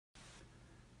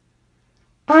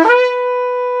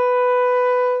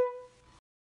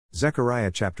Zechariah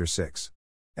chapter 6.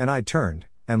 And I turned,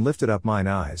 and lifted up mine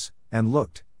eyes, and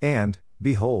looked, and,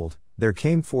 behold, there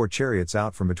came 4 chariots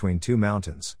out from between 2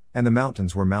 mountains, and the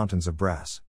mountains were mountains of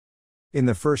brass. In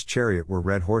the first chariot were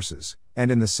red horses,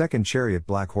 and in the second chariot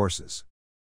black horses.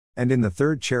 And in the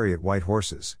third chariot white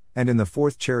horses, and in the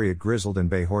fourth chariot grizzled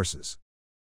and bay horses.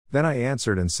 Then I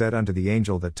answered and said unto the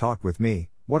angel that talked with me,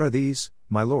 What are these,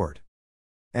 my Lord?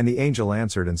 And the angel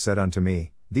answered and said unto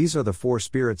me, These are the 4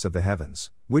 spirits of the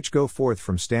heavens, which go forth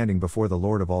from standing before the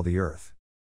Lord of all the earth.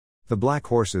 The black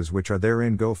horses which are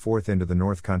therein go forth into the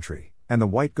north country, and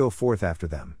the white go forth after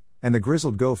them, and the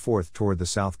grizzled go forth toward the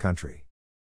south country.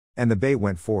 And the bay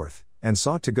went forth, and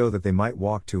sought to go that they might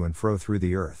walk to and fro through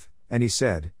the earth, and he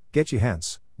said, Get ye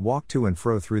hence, walk to and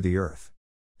fro through the earth.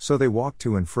 So they walked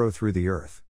to and fro through the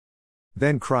earth.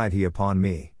 Then cried he upon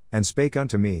me, and spake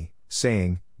unto me,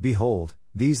 saying, Behold,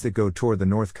 these that go toward the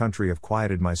north country have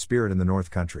quieted my spirit in the north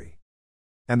country.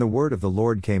 And the word of the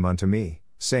Lord came unto me,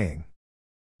 saying,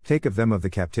 Take of them of the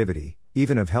captivity,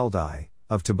 even of Heldai,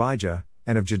 of Tobijah,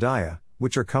 and of Jediah,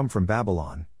 which are come from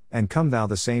Babylon, and come thou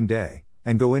the same day,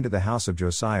 and go into the house of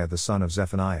Josiah the son of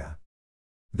Zephaniah.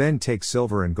 Then take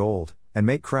silver and gold, and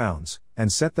make crowns,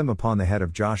 and set them upon the head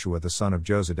of Joshua the son of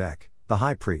Josedech, the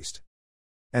high priest.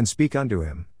 And speak unto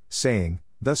him, saying,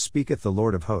 Thus speaketh the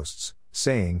Lord of hosts,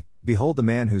 saying, Behold the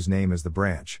man whose name is the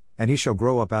branch, and he shall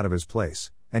grow up out of his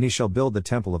place, and he shall build the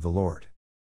temple of the Lord.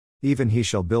 Even he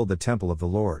shall build the temple of the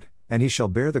Lord, and he shall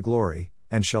bear the glory,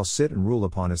 and shall sit and rule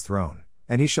upon his throne,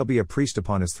 and he shall be a priest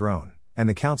upon his throne, and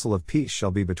the counsel of peace shall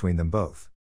be between them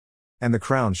both. And the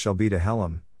crowns shall be to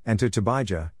Helam, and to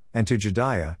Tobijah, and to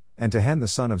Jediah, and to Hen the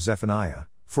son of Zephaniah,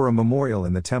 for a memorial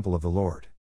in the temple of the Lord.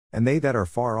 And they that are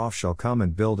far off shall come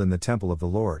and build in the temple of the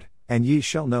Lord, and ye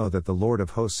shall know that the Lord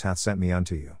of hosts hath sent me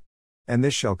unto you. And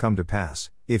this shall come to pass,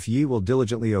 if ye will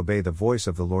diligently obey the voice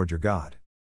of the Lord your God.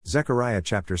 Zechariah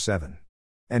chapter 7.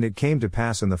 And it came to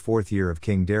pass in the 4th year of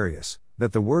King Darius,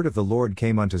 that the word of the Lord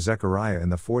came unto Zechariah in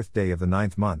the 4th day of the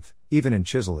 9th month, even in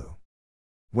Chisleu.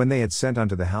 When they had sent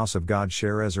unto the house of God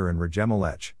Sherezer and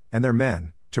Regemelech, and their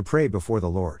men, to pray before the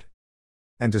Lord.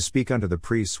 And to speak unto the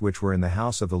priests which were in the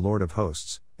house of the Lord of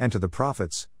hosts, and to the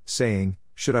prophets, saying,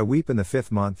 Should I weep in the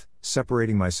 5th month,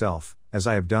 separating myself, as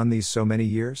I have done these so many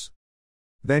years?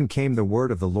 Then came the word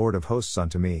of the Lord of hosts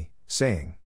unto me,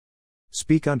 saying,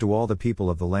 Speak unto all the people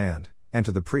of the land, and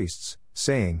to the priests,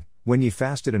 saying, When ye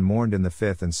fasted and mourned in the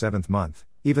 5th and 7th month,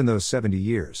 even those 70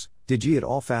 years, did ye at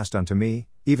all fast unto me,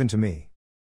 even to me?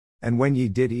 And when ye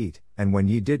did eat, and when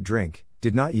ye did drink,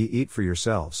 did not ye eat for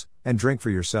yourselves, and drink for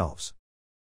yourselves?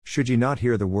 Should ye not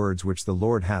hear the words which the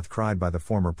Lord hath cried by the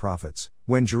former prophets,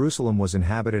 when Jerusalem was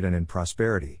inhabited and in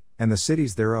prosperity, and the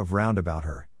cities thereof round about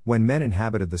her, when men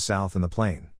inhabited the south and the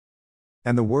plain?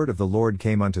 And the word of the Lord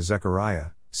came unto Zechariah,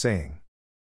 saying,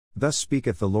 Thus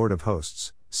speaketh the Lord of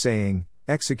hosts, saying,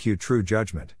 Execute true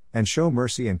judgment, and show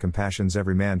mercy and compassions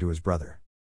every man to his brother.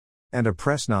 And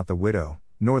oppress not the widow,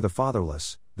 nor the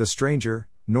fatherless, the stranger,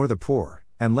 nor the poor,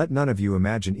 and let none of you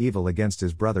imagine evil against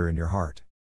his brother in your heart.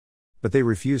 But they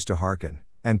refused to hearken,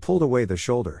 and pulled away the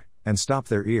shoulder, and stopped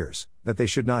their ears, that they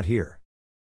should not hear.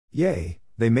 Yea,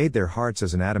 they made their hearts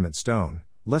as an adamant stone,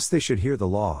 lest they should hear the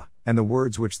law, and the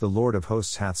words which the Lord of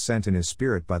hosts hath sent in his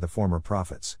spirit by the former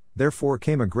prophets. Therefore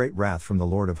came a great wrath from the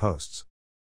Lord of hosts.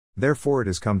 Therefore it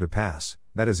is come to pass,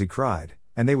 that as he cried,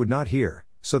 and they would not hear,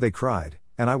 so they cried,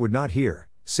 and I would not hear,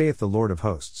 saith the Lord of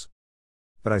hosts.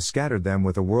 But I scattered them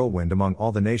with a whirlwind among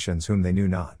all the nations whom they knew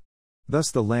not.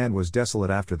 Thus the land was desolate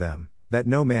after them, that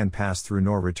no man passed through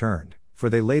nor returned, for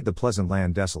they laid the pleasant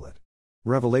land desolate.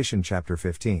 Revelation chapter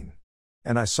 15.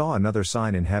 And I saw another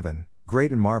sign in heaven,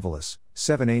 great and marvelous,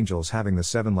 7 angels having the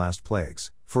 7 last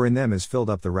plagues, for in them is filled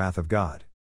up the wrath of God.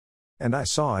 And I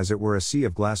saw as it were a sea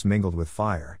of glass mingled with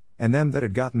fire, and them that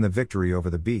had gotten the victory over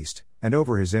the beast, and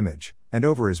over his image, and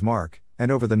over his mark,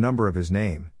 and over the number of his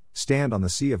name, stand on the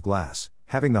sea of glass,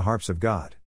 having the harps of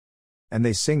God. And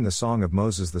they sing the song of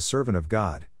Moses the servant of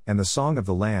God, and the song of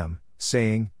the Lamb,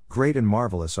 saying, Great and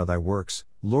marvelous are thy works,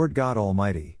 Lord God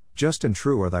Almighty, just and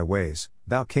true are thy ways,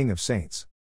 thou King of saints.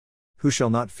 Who shall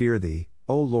not fear thee,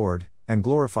 O Lord, and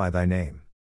glorify thy name?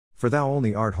 For thou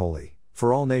only art holy,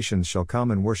 for all nations shall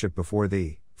come and worship before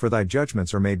thee, for thy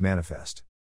judgments are made manifest.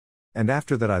 And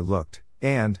after that I looked,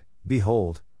 and,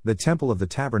 behold, the temple of the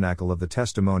tabernacle of the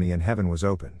testimony in heaven was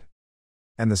opened.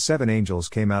 And the 7 angels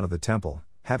came out of the temple,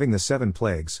 having the 7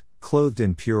 plagues, clothed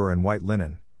in pure and white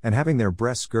linen, and having their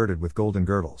breasts girded with golden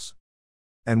girdles.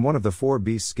 And one of the 4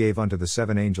 beasts gave unto the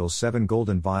 7 angels 7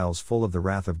 golden vials full of the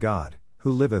wrath of God,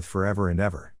 who liveth for ever and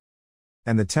ever.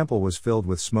 And the temple was filled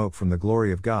with smoke from the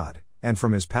glory of God, and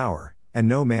from his power, and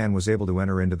no man was able to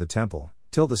enter into the temple,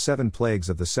 till the 7 plagues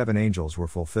of the 7 angels were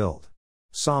fulfilled.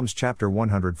 Psalms chapter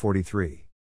 143.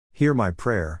 Hear my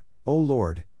prayer, O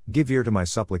Lord, give ear to my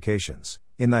supplications,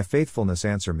 in thy faithfulness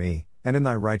answer me, and in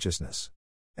thy righteousness.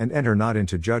 And enter not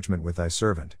into judgment with thy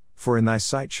servant, for in thy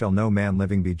sight shall no man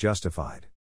living be justified.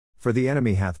 For the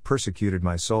enemy hath persecuted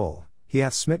my soul, he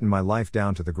hath smitten my life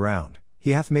down to the ground,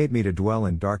 he hath made me to dwell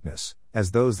in darkness,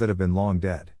 as those that have been long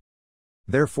dead.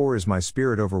 Therefore is my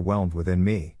spirit overwhelmed within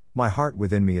me, my heart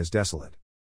within me is desolate.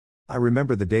 I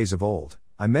remember the days of old,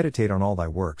 I meditate on all thy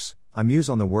works, I muse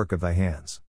on the work of thy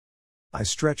hands. I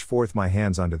stretch forth my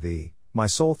hands unto thee, my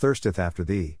soul thirsteth after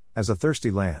thee, as a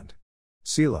thirsty land.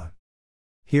 Selah.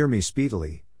 Hear me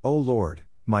speedily, O Lord,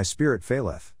 my spirit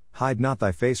faileth, hide not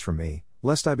thy face from me,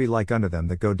 lest I be like unto them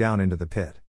that go down into the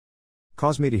pit.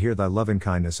 Cause me to hear thy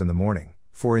lovingkindness in the morning,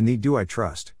 for in thee do I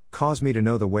trust, cause me to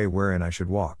know the way wherein I should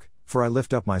walk, for I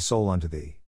lift up my soul unto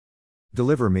thee.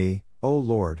 Deliver me, O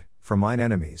Lord, from mine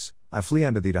enemies, I flee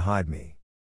unto thee to hide me.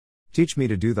 Teach me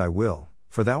to do thy will,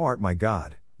 for thou art my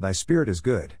God, thy spirit is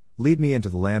good, lead me into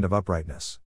the land of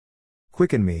uprightness.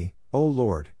 Quicken me, O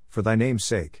Lord, for thy name's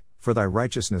sake, for thy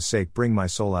righteousness' sake bring my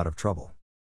soul out of trouble.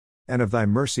 And of thy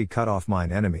mercy cut off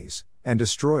mine enemies, and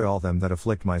destroy all them that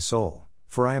afflict my soul,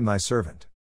 for I am thy servant.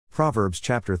 Proverbs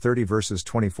chapter 30 verses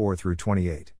 24 through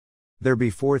 28. There be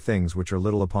 4 things which are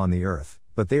little upon the earth,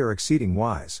 but they are exceeding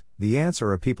wise, the ants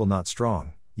are a people not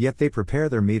strong, yet they prepare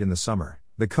their meat in the summer,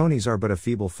 the conies are but a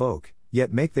feeble folk,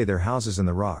 yet make they their houses in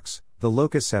the rocks, the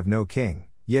locusts have no king,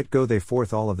 yet go they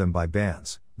forth all of them by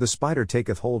bands, the spider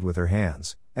taketh hold with her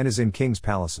hands, and is in kings'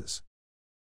 palaces.